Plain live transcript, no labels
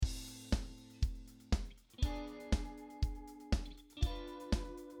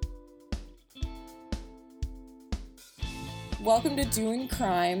Welcome to Doing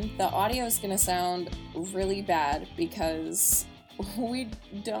Crime. The audio is going to sound really bad because we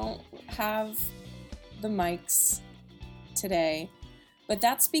don't have the mics today, but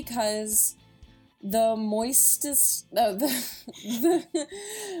that's because the moistest the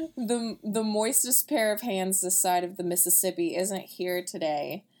moistest pair of hands this side of the Mississippi isn't here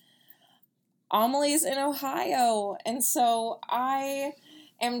today. Amelie's in Ohio, and so I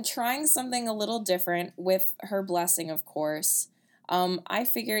am trying something a little different with her blessing, of course. I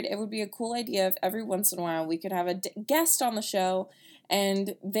figured it would be a cool idea if every once in a while we could have a guest on the show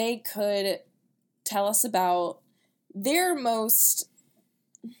and they could tell us about their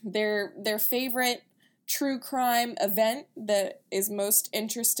favorite true crime event that is most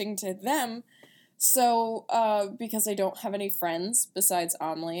interesting to them. So, because I don't have any friends besides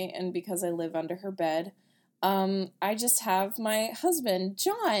Amelie and because I live under her bed, I just have my husband,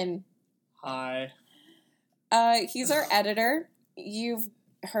 John. Hi. He's our editor. You've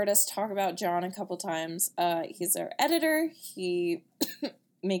heard us talk about John a couple times. He's our editor. He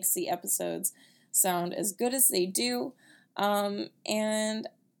makes the episodes sound as good as they do. And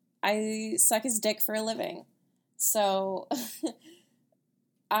I suck his dick for a living. So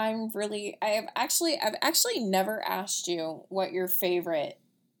I've actually never asked you what your favorite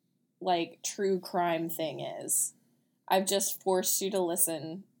true crime thing is. I've just forced you to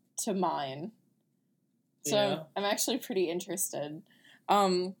listen to mine. So yeah. I'm actually pretty interested.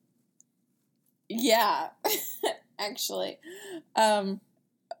 Yeah, actually.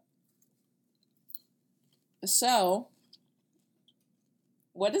 So,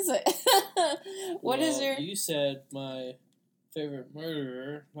 what is it? You said my favorite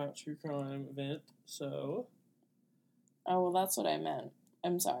murderer, not true crime event, so... Oh, well, that's what I meant.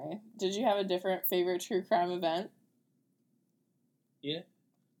 I'm sorry. Did you have a different favorite true crime event? Yeah,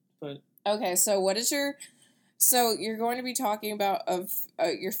 but... Okay, so what is your... So, you're going to be talking about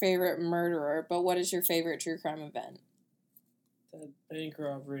your favorite murderer, but what is your favorite true crime event? That bank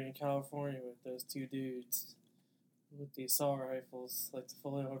robbery in California with those two dudes with the assault rifles, like the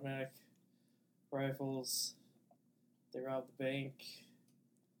fully automatic rifles. They robbed the bank.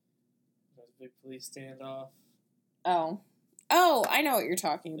 There was a big police standoff. Oh, I know what you're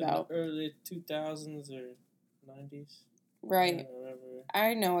talking about. In the early 2000s or 90s. Right.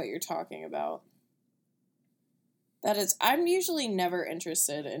 I know what you're talking about. That is, I'm usually never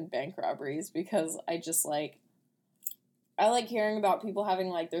interested in bank robberies because I like hearing about people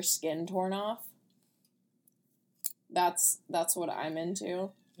having, their skin torn off. That's what I'm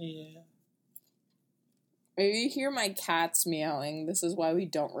into. Yeah. If you hear my cats meowing, this is why we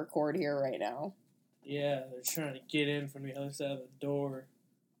don't record here right now. Yeah, they're trying to get in from the other side of the door.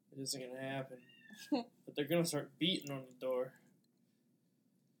 It isn't going to happen. But they're going to start beating on the door.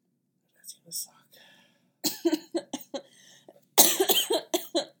 That's going to suck.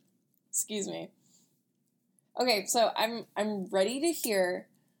 Excuse me. Okay, so I'm ready to hear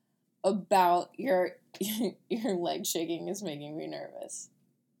about your leg shaking is making me nervous.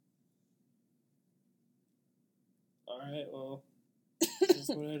 Alright, well, this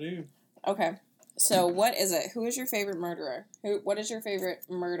is what I do. Okay, so what is it? Who is your favorite murderer? What is your favorite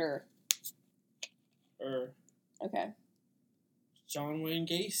murder? Okay. John Wayne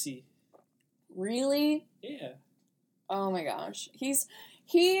Gacy. Really? Yeah. Oh my gosh. He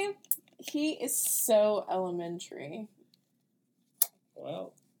is so elementary.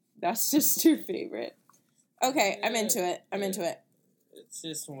 Well. That's just your favorite. Okay, yeah, I'm into it. It's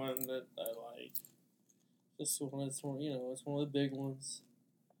just one that I like. It's one of the big ones.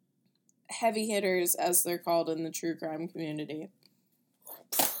 Heavy hitters, as they're called in the true crime community.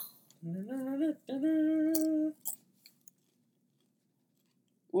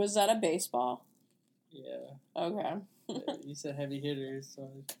 Was that a baseball? Yeah. Okay. You said heavy hitters,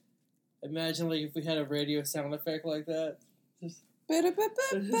 so imagine if we had a radio sound effect like that. Just I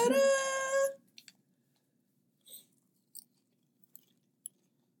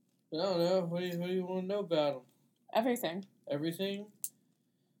don't know. What do you want to know about him? Everything. Everything?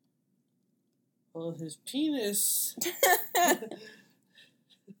 Well, his penis.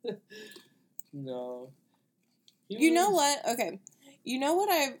 No. You know what? Okay. You know what?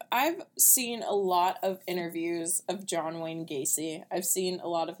 I've seen a lot of interviews of John Wayne Gacy. I've seen a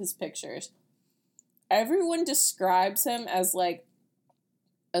lot of his pictures. Everyone describes him as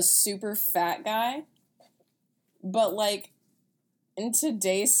a super fat guy, but in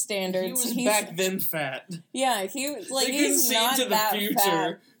today's standards, he's back then fat. Yeah, he's not that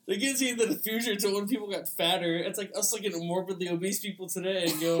fat. They can see into the future to when people got fatter. It's like us looking at morbidly obese people today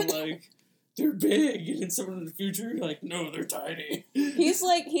and going they're big, and then someone in the future, no, they're tiny. He was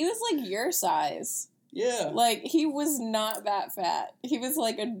your size. Yeah. Like, he was not that fat. He was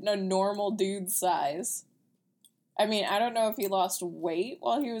like a normal dude size. I mean, I don't know if he lost weight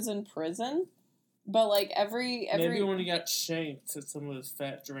while he was in prison, but like every Maybe when he got shanked, some of his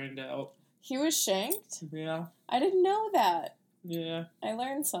fat drained out. he was shanked? Yeah. I didn't know that. Yeah. I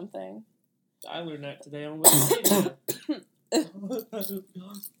learned something. I learned that today on Wikipedia.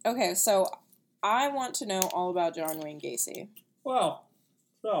 Okay, so I want to know all about John Wayne Gacy. Well,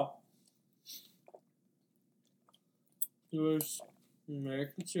 so he was an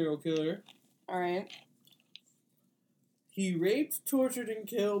American serial killer. All right. He raped, tortured, and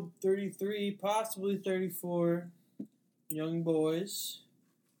killed 33, possibly 34 young boys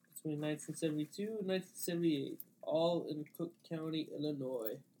between 1972 and 1978, all in Cook County,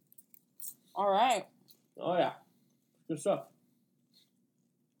 Illinois. All right. Oh, yeah. Good stuff.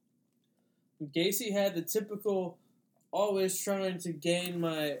 Gacy had the typical, always trying to gain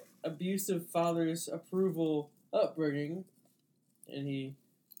my abusive father's approval upbringing, and he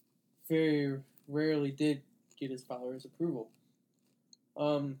very rarely did get his father's approval.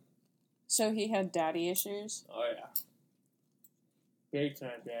 So he had daddy issues? Oh, yeah. Big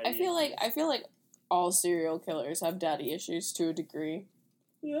time daddy I feel like all serial killers have daddy issues to a degree.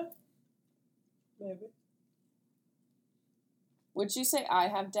 Yeah. Maybe. Would you say I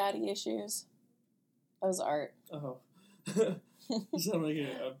have daddy issues? That was Art. Oh. You sound like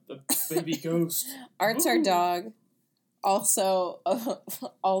a baby ghost. Art's our dog. Also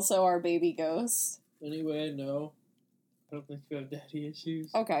our baby ghost. Anyway, no. I don't think you have daddy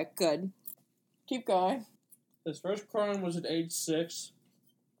issues. Okay, good. Keep going. His first crime was at age 6.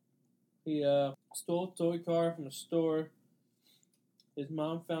 He stole a toy car from a store. His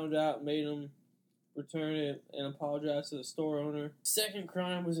mom found out and made him return it and apologize to the store owner. Second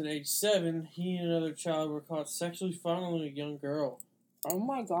crime was at age 7. He and another child were caught sexually fondling a young girl. Oh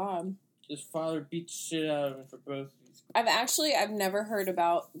my god. His father beat the shit out of him for both of these. I've never heard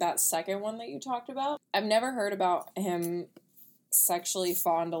about that second one that you talked about. I've never heard about him sexually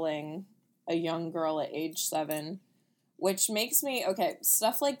fondling a young girl at age 7, which makes me, okay,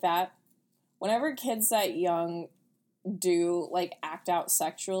 stuff like that. Whenever kids that young do, like, act out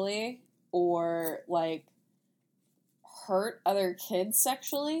sexually or, like, hurt other kids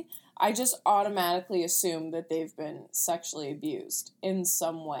sexually, I just automatically assume that they've been sexually abused in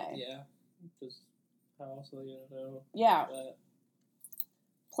some way. Yeah. Because how else are they going to know? Yeah. That?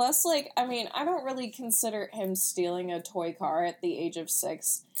 Plus, like, I mean, I don't really consider him stealing a toy car at the age of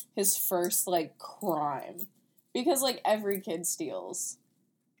 6 his first, like, crime. Because, like, every kid steals.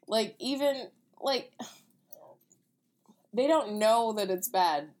 Like, even, like, they don't know that it's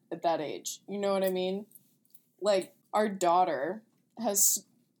bad at that age. You know what I mean? Like, our daughter has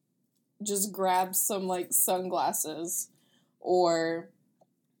just grabbed some, like, sunglasses or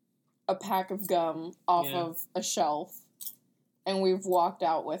a pack of gum off of a shelf, and we've walked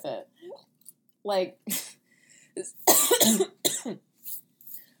out with it. Like,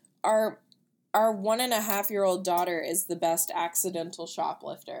 our 1.5-year-old daughter is the best accidental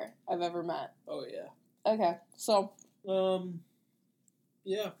shoplifter I've ever met. Oh, yeah. Okay, so.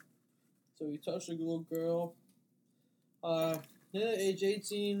 Yeah. So he touched a little girl. Then at age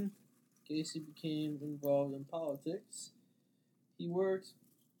 18, Gacy became involved in politics. He worked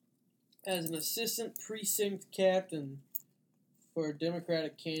as an assistant precinct captain for a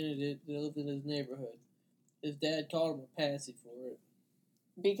Democratic candidate that lived in his neighborhood. His dad called him a patsy for it.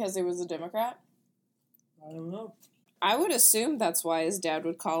 Because he was a Democrat? I don't know. I would assume that's why his dad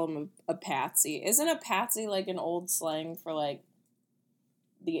would call him a patsy. Isn't a patsy like an old slang for, like,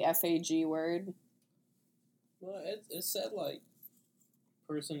 the FAG word? Well, it said, like,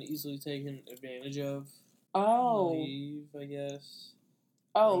 person easily taken advantage of. Oh. Naive, I guess.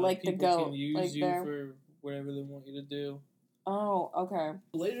 Oh, or, like the goat. Can use like you there. for whatever they want you to do. Oh, okay.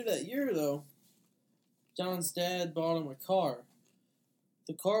 Later that year, though, John's dad bought him a car.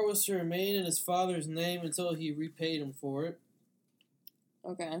 The car was to remain in his father's name until he repaid him for it.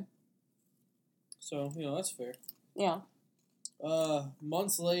 Okay. So, that's fair. Yeah.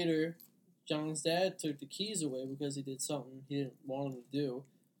 Months later, John's dad took the keys away because he did something he didn't want him to do.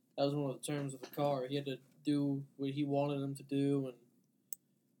 That was one of the terms of the car. He had to do what he wanted him to do,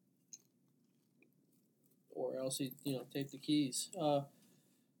 or else he'd, take the keys.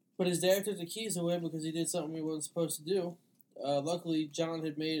 But his dad took the keys away because he did something he wasn't supposed to do. Luckily, John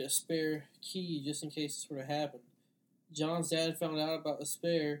had made a spare key just in case this were to happen. John's dad found out about the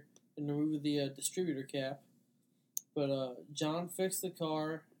spare and removed the distributor cap. But John fixed the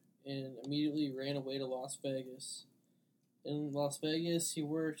car and immediately ran away to Las Vegas. In Las Vegas, he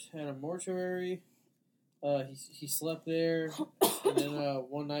worked at a mortuary. He slept there And then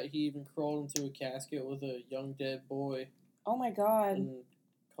one night he even crawled into a casket with a young dead boy. Oh my god. And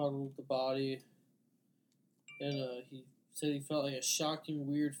cuddled the body. And he said he felt like a shocking,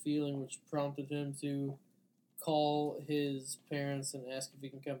 weird feeling, which prompted him to call his parents and ask if he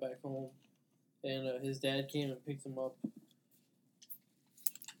can come back home. And his dad came and picked him up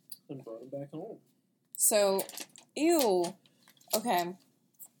and brought him back home. So, ew. Okay.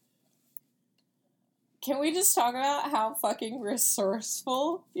 Can we just talk about how fucking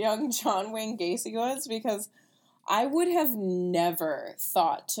resourceful young John Wayne Gacy was? Because I would have never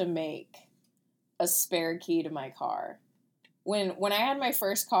thought to make a spare key to my car. When I had my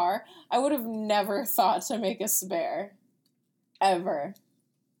first car, I would have never thought to make a spare. Ever.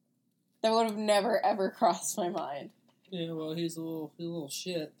 That would have never, ever crossed my mind. Yeah, well, he's a little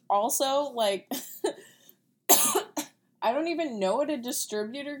shit. Also, like, I don't even know what a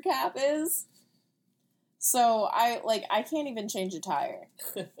distributor cap is. So I can't even change a tire.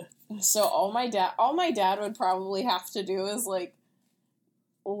 So all my dad would probably have to do is like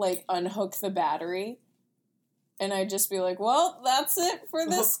unhook the battery, and I'd just be like, well, that's it for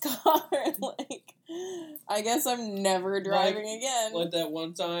this car. Like, I guess I'm never driving again. Like that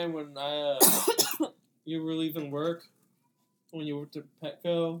one time when you were leaving work when you worked at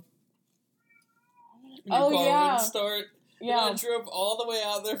Petco. Your car wouldn't start. Yeah. And I drove all the way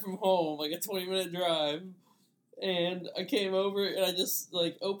out there from home, like a 20-minute drive. And I came over and I just,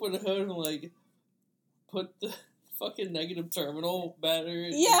 like, opened the hood and, like, put the fucking negative terminal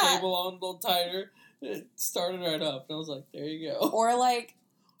battery cable on a little tighter. It started right up. And I was like, there you go. Or, like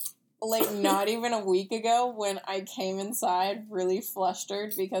not even a week ago when I came inside really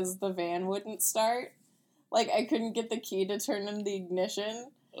flustered because the van wouldn't start. Like, I couldn't get the key to turn on the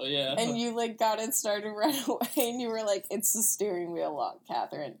ignition. Oh, yeah. And you, like, got it started right away, and you were like, it's the steering wheel lock,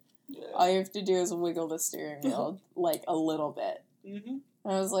 Catherine. Yeah. All you have to do is wiggle the steering wheel, like, a little bit. Mm-hmm.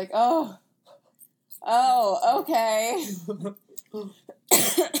 And I was like, oh, okay.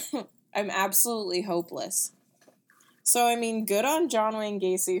 I'm absolutely hopeless. So, I mean, good on John Wayne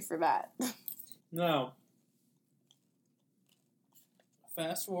Gacy for that. Now,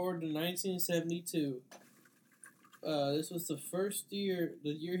 fast forward to 1972. This was the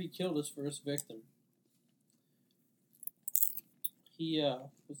year he killed his first victim. He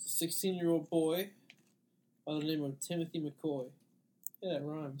was a 16-year-old boy by the name of Timothy McCoy. Yeah, that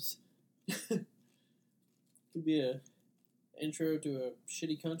rhymes. Could be a intro to a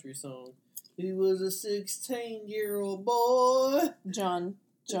shitty country song. He was a 16-year-old boy. John,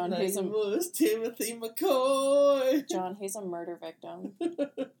 His name was Timothy McCoy. John, he's a murder victim.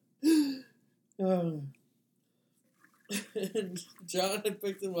 And John had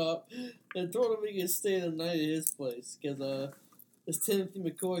picked him up and told him he could stay the night at his place because this Timothy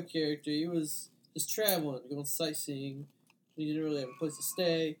McCoy character, he was just traveling, going sightseeing. He didn't really have a place to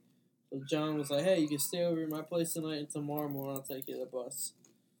stay. So John was like, hey, you can stay over at my place tonight, and tomorrow morning I'll take you to the bus.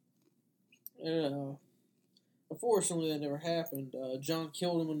 And unfortunately, that never happened. John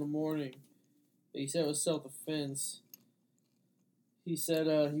killed him in the morning. He said it was self-defense. He said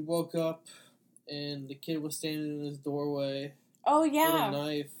he woke up and the kid was standing in his doorway. Oh, yeah. With a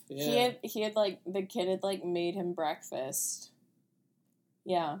knife. Yeah. He had, like, the kid had, like, made him breakfast.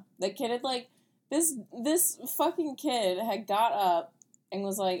 Yeah. The kid had, like, this fucking kid had got up and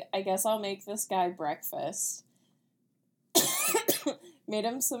was like, I guess I'll make this guy breakfast. Made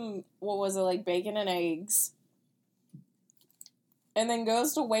him some, what was it, like, bacon and eggs. And then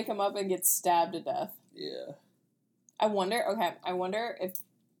goes to wake him up and gets stabbed to death. Yeah. I wonder if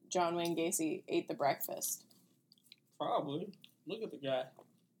John Wayne Gacy ate the breakfast. Probably. Look at the guy.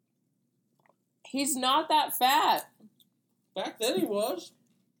 He's not that fat. Back then he was.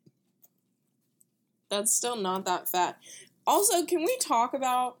 That's still not that fat. Also, can we talk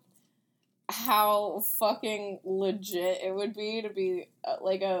about how fucking legit it would be to be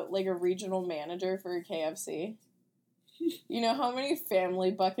like a regional manager for a KFC? You know how many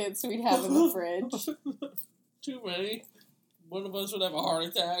family buckets we'd have in the fridge? Too many. One of us would have a heart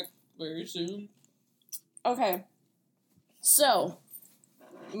attack very soon. Okay. So,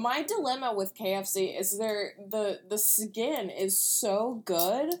 my dilemma with KFC is the skin is so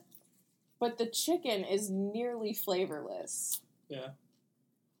good, but the chicken is nearly flavorless. Yeah.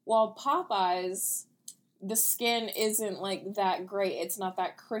 While Popeyes, the skin isn't, like, that great. It's not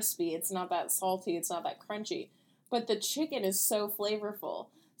that crispy. It's not that salty. It's not that crunchy. But the chicken is so flavorful.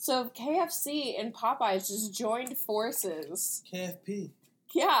 So if KFC and Popeyes just joined forces... KFP.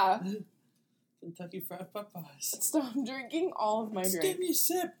 Yeah. Kentucky Fried Popeyes. Stop drinking all of my drink. Give me a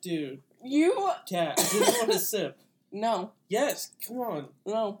sip, dude. You... Cat, I just want a sip. No. Yes, come on.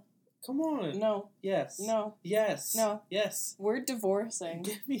 No. Come on. No. Yes. No. Yes. No. Yes. We're divorcing.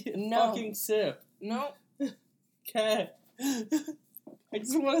 Give me a No. fucking sip. No. Okay. I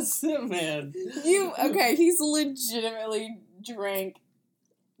just want to sip, man. Okay, he's legitimately drank.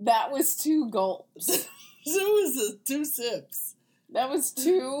 That was 2 gulps. So was 2 sips. That was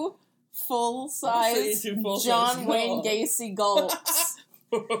 2 full-size John Wayne Gacy gulps.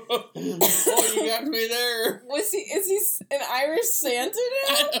 Oh, you got me there. Is he an Irish Santa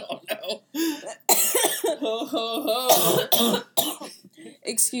now? I don't know. Ho, ho, ho.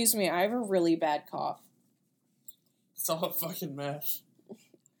 Excuse me, I have a really bad cough. It's all fucking meth.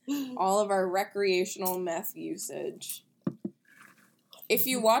 All of our recreational meth usage. If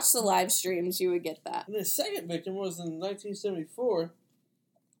you watch the live streams, you would get that. And the second victim was in 1974.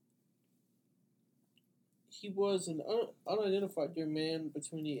 He was an unidentified young man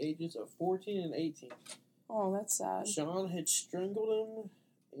between the ages of 14 and 18. Oh, that's sad. Sean had strangled him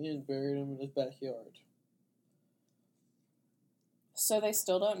and buried him in his backyard. So they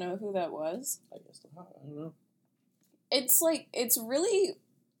still don't know who that was? I guess not. I don't know. It's really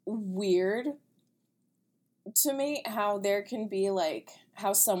weird to me how there can be,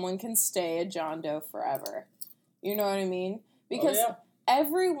 how someone can stay a John Doe forever. You know what I mean? Because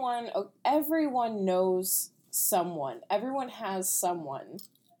everyone knows someone. Everyone has someone.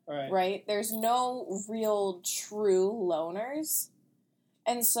 Right? There's no real true loners.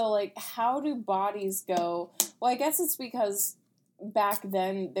 And so, how do bodies go? Well, I guess it's because back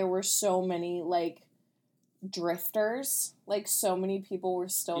then there were so many, drifters. So many people were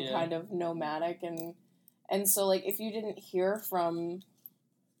still kind of nomadic. And so, if you didn't hear from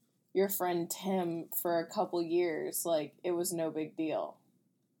your friend Tim for a couple years, it was no big deal.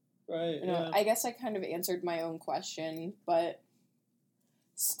 Right, You know, I guess I kind of answered my own question, but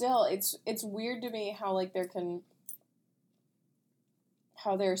still, it's weird to me how,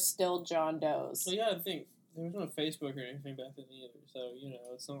 how there's still John Does. Well, I think there was no Facebook or anything back then either, so,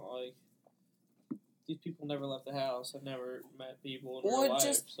 it's not like these people never left the house. I've never met people in real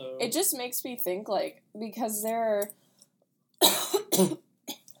life, so... It just makes me think, because there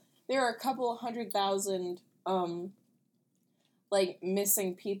are a couple 100,000,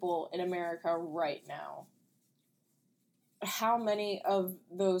 missing people in America right now. How many of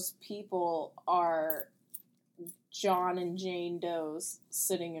those people are John and Jane Does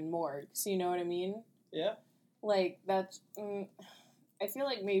sitting in morgues? You know what I mean? Yeah. That's... I feel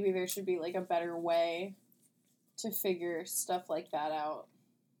like maybe there should be, a better way to figure stuff like that out.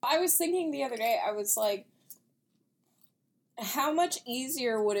 I was thinking the other day, I was like, how much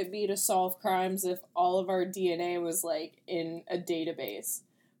easier would it be to solve crimes if all of our DNA was, in a database?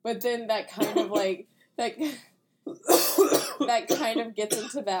 But then that kind of, that kind of gets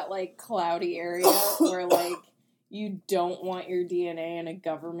into that, cloudy area where, you don't want your DNA in a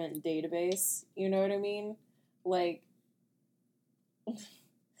government database. You know what I mean?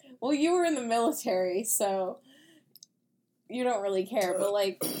 Well, you were in the military, so you don't really care.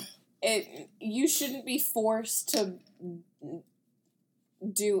 But, you shouldn't be forced to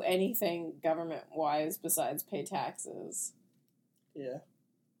do anything government-wise besides pay taxes. Yeah.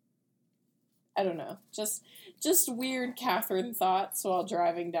 I don't know. Just weird Catherine thoughts while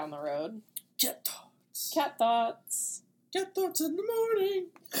driving down the road. Cat thoughts. Cat thoughts. Cat thoughts in the morning.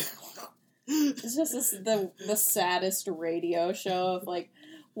 It's just the saddest radio show of,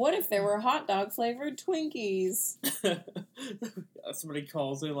 what if there were hot dog flavored Twinkies? Somebody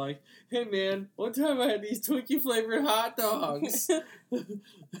calls in hey man, one time I had these Twinkie flavored hot dogs.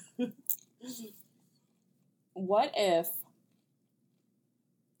 What if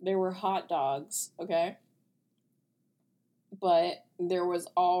there were hot dogs, okay? But there was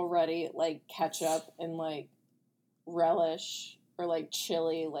already, ketchup and, relish or,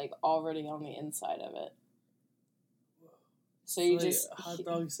 chili, already on the inside of it. So you just... hot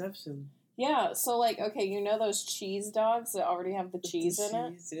dogception. Yeah, so, okay, you know those cheese dogs that already have the cheese in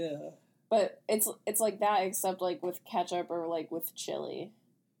it? Yeah. But it's like that, except, with ketchup or, with chili.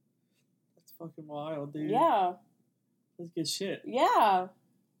 That's fucking wild, dude. Yeah. That's good shit. Yeah.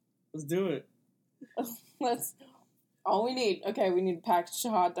 Let's do it. That's all we need. Okay, we need packaged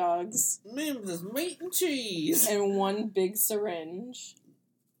hot dogs. Man, there's meat and cheese. And one big syringe.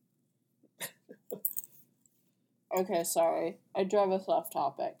 Okay, sorry. I drove us off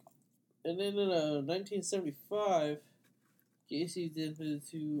topic. And then in 1975, Gacy attempted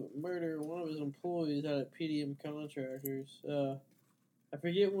to murder one of his employees out at PDM Contractors. I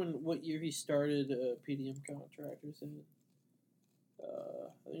forget what year he started PDM Contractors in.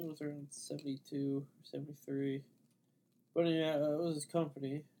 I think it was around 72 or 73. But yeah, it was his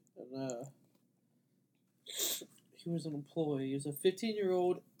company. And he was an employee. He was a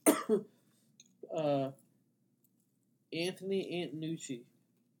 15-year-old Anthony Antonucci.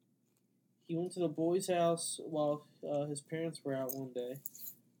 He went to the boy's house while his parents were out one day,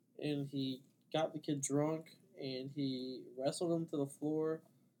 and he got the kid drunk, and he wrestled him to the floor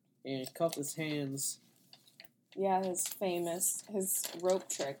and cuffed his hands. Yeah, his rope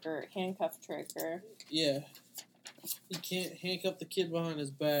trick or handcuff trick or... Yeah. He can't handcuff the kid behind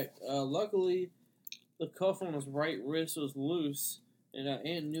his back. Luckily, the cuff on his right wrist was loose, and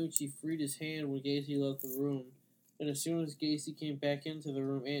Antonucci freed his hand when Gacy left the room. And as soon as Gacy came back into the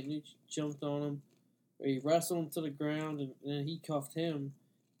room, Antonucci jumped on him. He wrestled him to the ground, and then he cuffed him.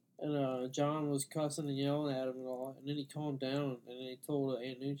 And John was cussing and yelling at him and all. And then he calmed down, and then he told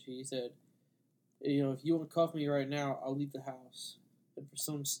Antonucci, he said, you know, if you want to cuff me right now, I'll leave the house. And for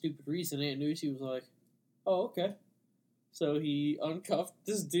some stupid reason, Antonucci was like, oh, okay. So he uncuffed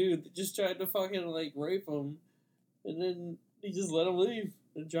this dude that just tried to fucking, like, rape him. And then he just let him leave.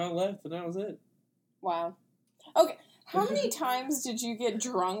 And John left, and that was it. Wow. Okay, how many times did you get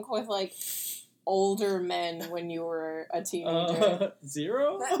drunk with, like, older men when you were a teenager?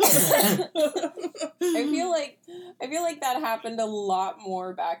 0? I feel like that happened a lot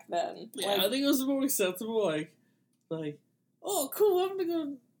more back then. Yeah, like, I think it was more acceptable, like, oh, cool, I'm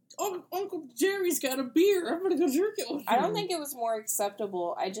gonna go, Uncle Jerry's got a beer, I'm gonna go drink it with him. I don't think it was more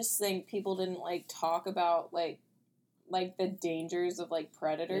acceptable. I just think people didn't, like, talk about, like the dangers of, like,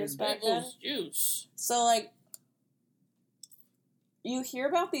 predators back then. Juice. So, like, you hear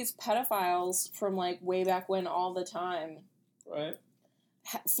about these pedophiles from, like, way back when all the time. Right.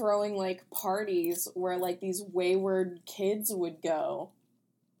 Throwing, like, parties where, like, these wayward kids would go.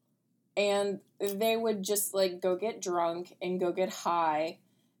 And they would just, like, go get drunk and go get high.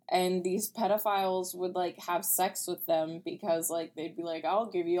 And these pedophiles would, like, have sex with them because, like, they'd be like, I'll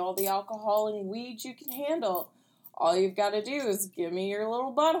give you all the alcohol and weed you can handle. All you've got to do is give me your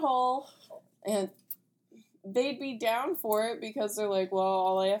little butthole. And they'd be down for it because they're like, well,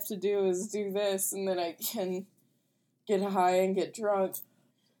 all I have to do is do this and then I can get high and get drunk.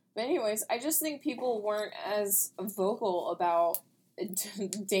 But anyways, I just think people weren't as vocal about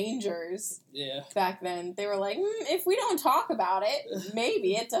dangers back then. They were like, if we don't talk about it,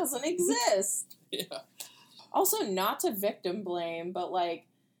 maybe it doesn't exist. Yeah. Also, not to victim blame, but, like,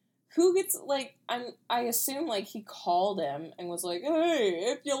 who gets, like, I assume, like, he called him and was like, hey,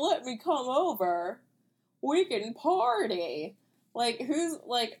 if you let me come over, we can party. Like, who's,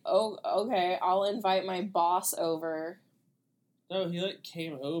 like, oh, okay, I'll invite my boss over. No, he, like,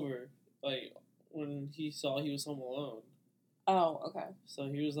 came over, like, when he saw he was home alone. Oh, okay. So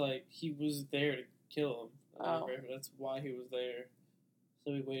he was, like, he was there to kill him. Oh. That's why he was there.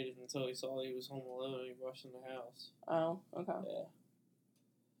 So he waited until he saw he was home alone and he rushed in the house. Oh, okay. Yeah.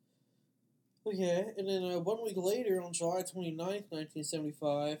 Okay, and then 1 week later, on July 29th,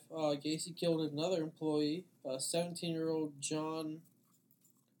 1975, Gacy killed another employee, 17-year-old John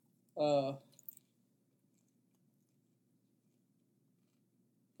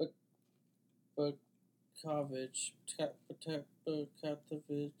Bukovich.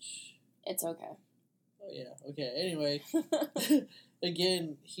 It's okay. Oh, yeah, okay. Anyway,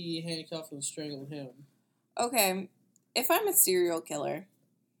 again, he handcuffed and strangled him. Okay, if I'm a serial killer,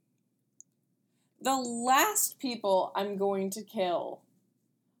 the last people I'm going to kill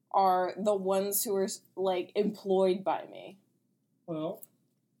are the ones who are, like, employed by me. Well,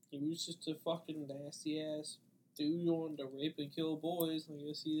 he was just a fucking nasty-ass dude who wanted to rape and kill boys. I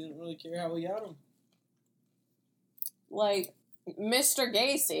guess he didn't really care how he got them. Like, Mr.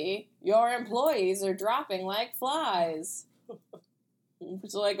 Gacy, your employees are dropping like flies.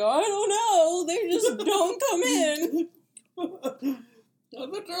 It's like, oh, I don't know, they just don't come in. I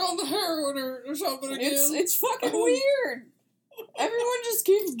bet they're on the heroin or something again. It's fucking weird. Everyone just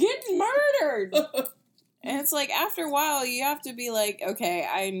keeps getting murdered. And it's like, after a while, you have to be like, okay,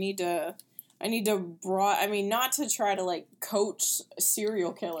 I need to not to try to, like, coach a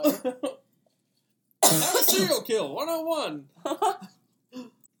serial killer. Not a serial kill, 101.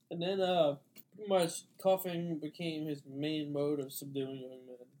 And then, pretty much, cuffing became his main mode of subduing young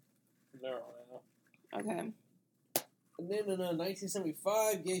men from there on out. Okay. And then in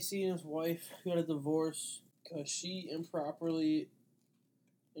 1975, Gacy and his wife got a divorce because she incorrectly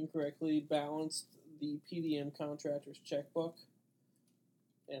balanced the PDM contractor's checkbook.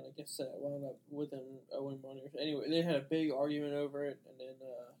 And I guess that wound up with him owing money. Anyway, they had a big argument over it, and then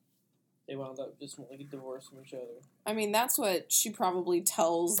they wound up just wanting to divorce from each other. I mean, that's what she probably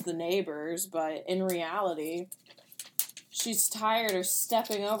tells the neighbors, but in reality, she's tired of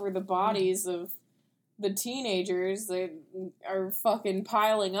stepping over the bodies of the teenagers that are fucking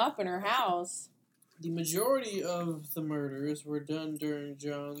piling up in her house. The majority of the murders were done during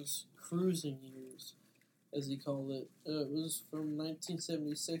John's cruising years, as he called it. It was from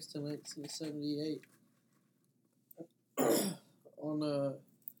 1976 to 1978. On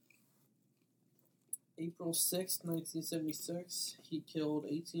April 6, 1976, he killed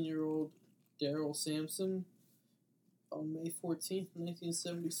 18-year-old Daryl Sampson. On May 14th,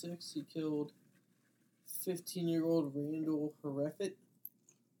 1976, he killed 15-year-old Randall Hereford.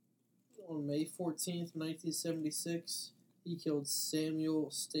 On May 14th, 1976, he killed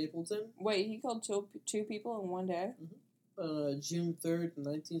Samuel Stapleton. Wait, he killed two people in one day? June 3rd,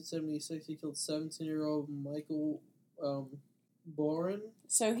 1976, he killed 17-year-old Michael Boren.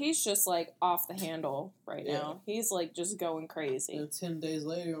 So he's just, like, off the handle right now. He's, like, just going crazy. And 10 days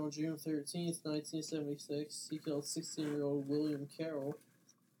later, on June 13th, 1976, he killed 16-year-old William Carroll.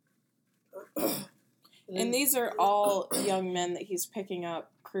 And these are all young men that he's picking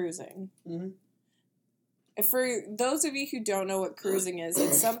up cruising. Mm-hmm. For those of you who don't know what cruising is,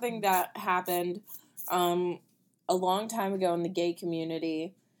 it's something that happened a long time ago in the gay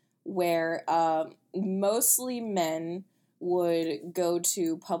community where mostly men would go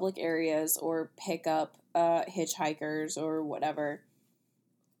to public areas or pick up hitchhikers or whatever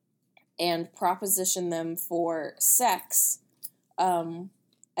and proposition them for sex. And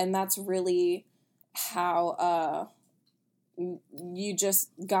that's really how you just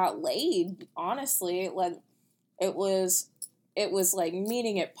got laid, honestly. Like it was like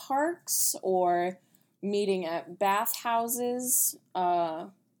meeting at parks or meeting at bathhouses.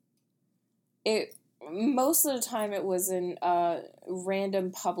 Most of the time it was in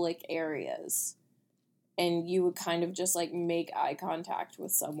random public areas, and you would kind of just like make eye contact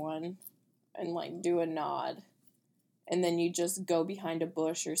with someone and like do a nod, and then you just go behind a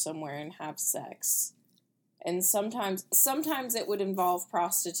bush or somewhere and have sex. And sometimes it would involve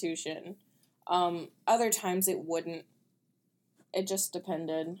prostitution. Other times it wouldn't. It just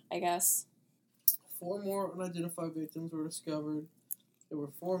depended, I guess. 4 more unidentified victims were discovered. There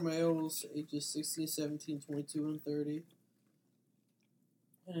were 4 males, ages 16, 17, 22, and 30.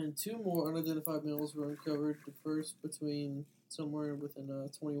 And 2 more unidentified males were uncovered. The first between somewhere within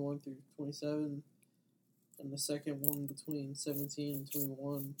 21 through 27, and the second one between 17 and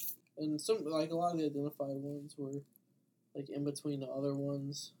 21. And some, like a lot of the identified ones were like in between the other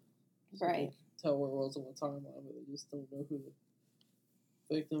ones. So Right. They can tell where it was on the timeline, but they just don't know who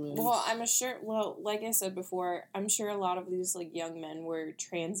the victim is. Well, I'm sure. Well, like I said before, I'm sure a lot of these like young men were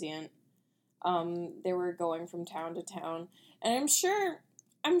transient. They were going from town to town, and I'm sure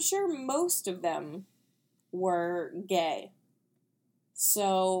most of them were gay.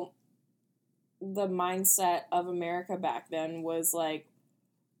 So the mindset of America back then was like,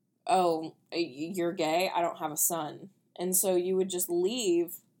 oh, you're gay? I don't have a son. And so you would just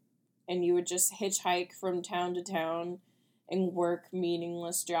leave and you would just hitchhike from town to town and work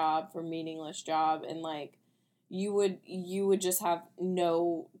meaningless job for meaningless job, and like you would just have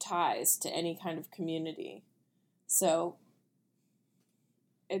no ties to any kind of community. So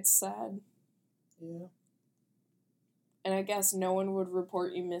it's sad. Yeah. And I guess no one would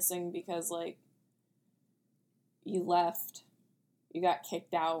report you missing because like you left. You got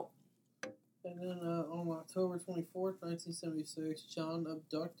kicked out. And then on October 24th, 1976, John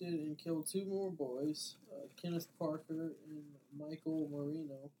abducted and killed 2 more boys, Kenneth Parker and Michael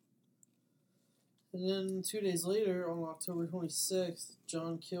Marino. And then 2 days later, on October 26th,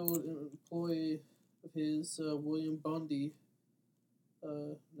 John killed an employee of his, William Bundy,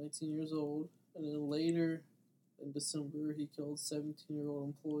 19 years old. And then later in December, he killed 17-year-old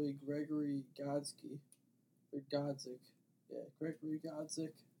employee Gregory Godzik. Yeah, Gregory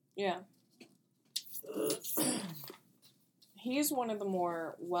Godzik. Yeah. He's one of the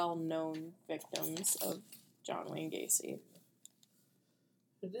more well-known victims of John Wayne Gacy.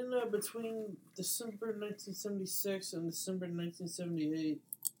 And then between December 1976 and December 1978,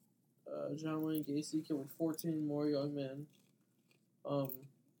 John Wayne Gacy killed 14 more young men. On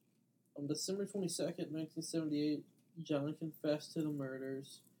December 22nd, 1978, John confessed to the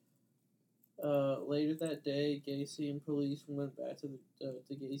murders. Later that day, Gacy and police went back to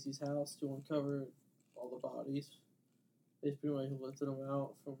Gacy's house to uncover all the bodies. They pretty much lifted them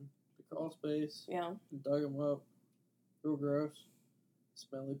out from the crawl space. Yeah. And dug them up. Real gross.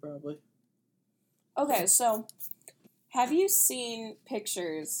 Smelly, probably. Okay, so have you seen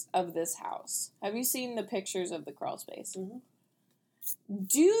pictures of this house? Have you seen the pictures of the crawl space? Mm-hmm.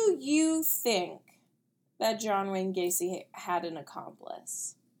 Do you think that John Wayne Gacy had an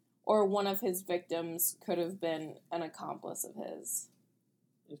accomplice? Or one of his victims could have been an accomplice of his?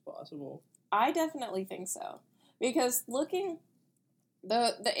 It's possible. I definitely think so. Because looking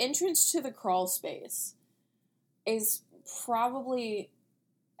The entrance to the crawl space is probably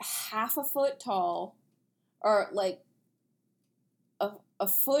half a foot tall, or like a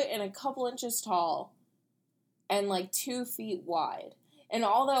foot and a couple inches tall, and like 2 feet wide. And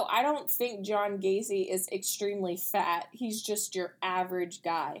although I don't think John Gacy is extremely fat, he's just your average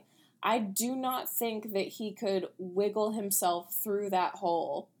guy, I do not think that he could wiggle himself through that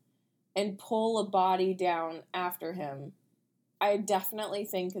hole and pull a body down after him. I definitely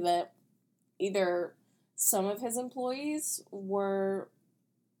think that either some of his employees were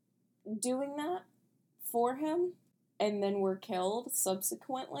doing that for him and then were killed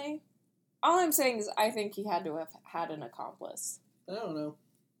subsequently. All I'm saying is I think he had to have had an accomplice. I don't know.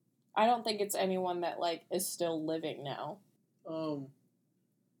 I don't think it's anyone that, like, is still living now. And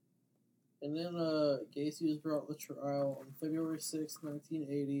then Gacy was brought to trial on February 6,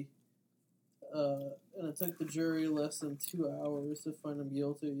 1980. And it took the jury less than 2 hours to find him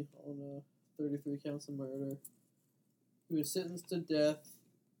guilty on 33 counts of murder. He was sentenced to death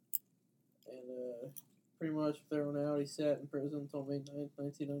and pretty much thrown out. He sat in prison until May 9th,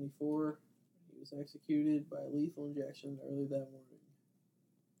 1994. He was executed by lethal injection early that morning.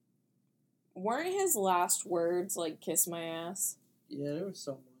 Weren't his last words, like, kiss my ass? Yeah, there was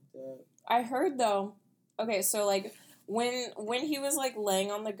something like that. I heard, though, okay, so, like, when he was, like,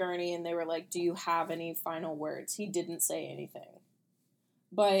 laying on the gurney and they were like, do you have any final words? He didn't say anything.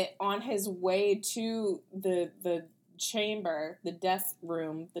 But on his way to the chamber, the death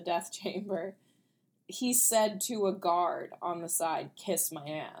room, the death chamber, he said to a guard on the side, kiss my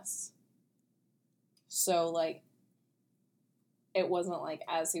ass. So, like, it wasn't, like,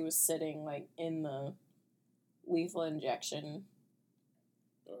 as he was sitting, like, in the lethal injection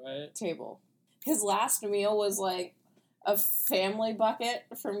table. His last meal was, like, a family bucket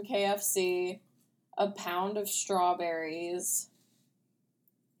from KFC, a pound of strawberries.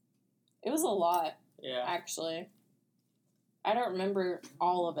 It was a lot, actually. I don't remember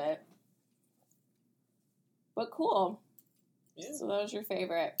all of it. But cool. Yeah. So that was your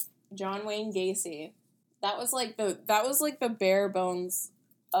favorite. John Wayne Gacy. That was like the bare bones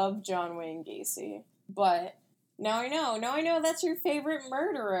of John Wayne Gacy. But now I know. Now I know that's your favorite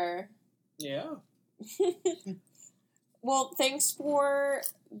murderer. Yeah. Well, thanks for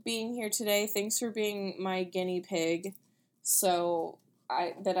being here today. Thanks for being my guinea pig so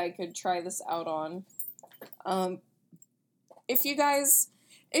that I could try this out on. If you guys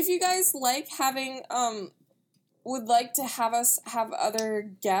like having would like to have us have other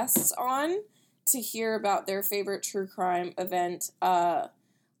guests on to hear about their favorite true crime event,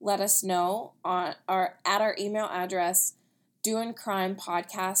 let us know at our email address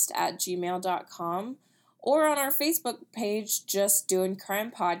doingcrimepodcast@gmail.com or on our Facebook page, just Doing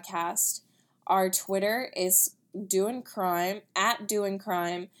Crime Podcast. Our Twitter is Doing Crime,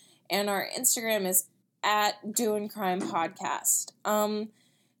 @doingcrime, and our Instagram is @doingcrimepodcast.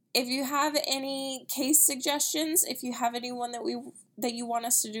 If you have any case suggestions, if you have anyone that you want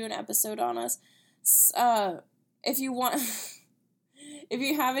us to do an episode on us, if you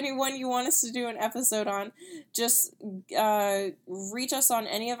have anyone you want us to do an episode on, just reach us on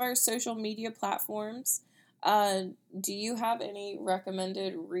any of our social media platforms. Do you have any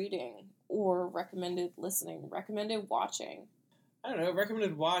recommended reading or recommended listening, recommended watching? I don't know,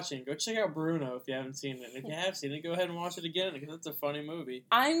 recommended watching. Go check out Bruno if you haven't seen it. And if you have seen it, go ahead and watch it again because it's a funny movie.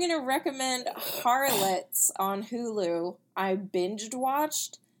 I'm going to recommend Harlots on Hulu. I binged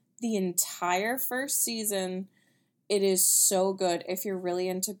watched the entire first season. It is so good. If you're really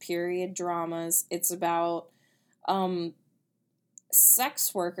into period dramas, it's about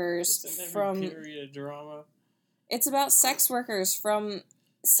sex workers from period drama. It's about sex workers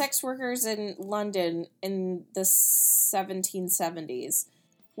in London in the 1770s.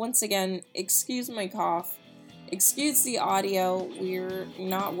 Once again, excuse my cough. Excuse the audio. We're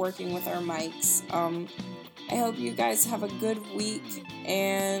not working with our mics. I hope you guys have a good week,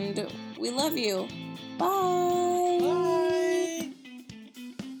 and we love you. Bye!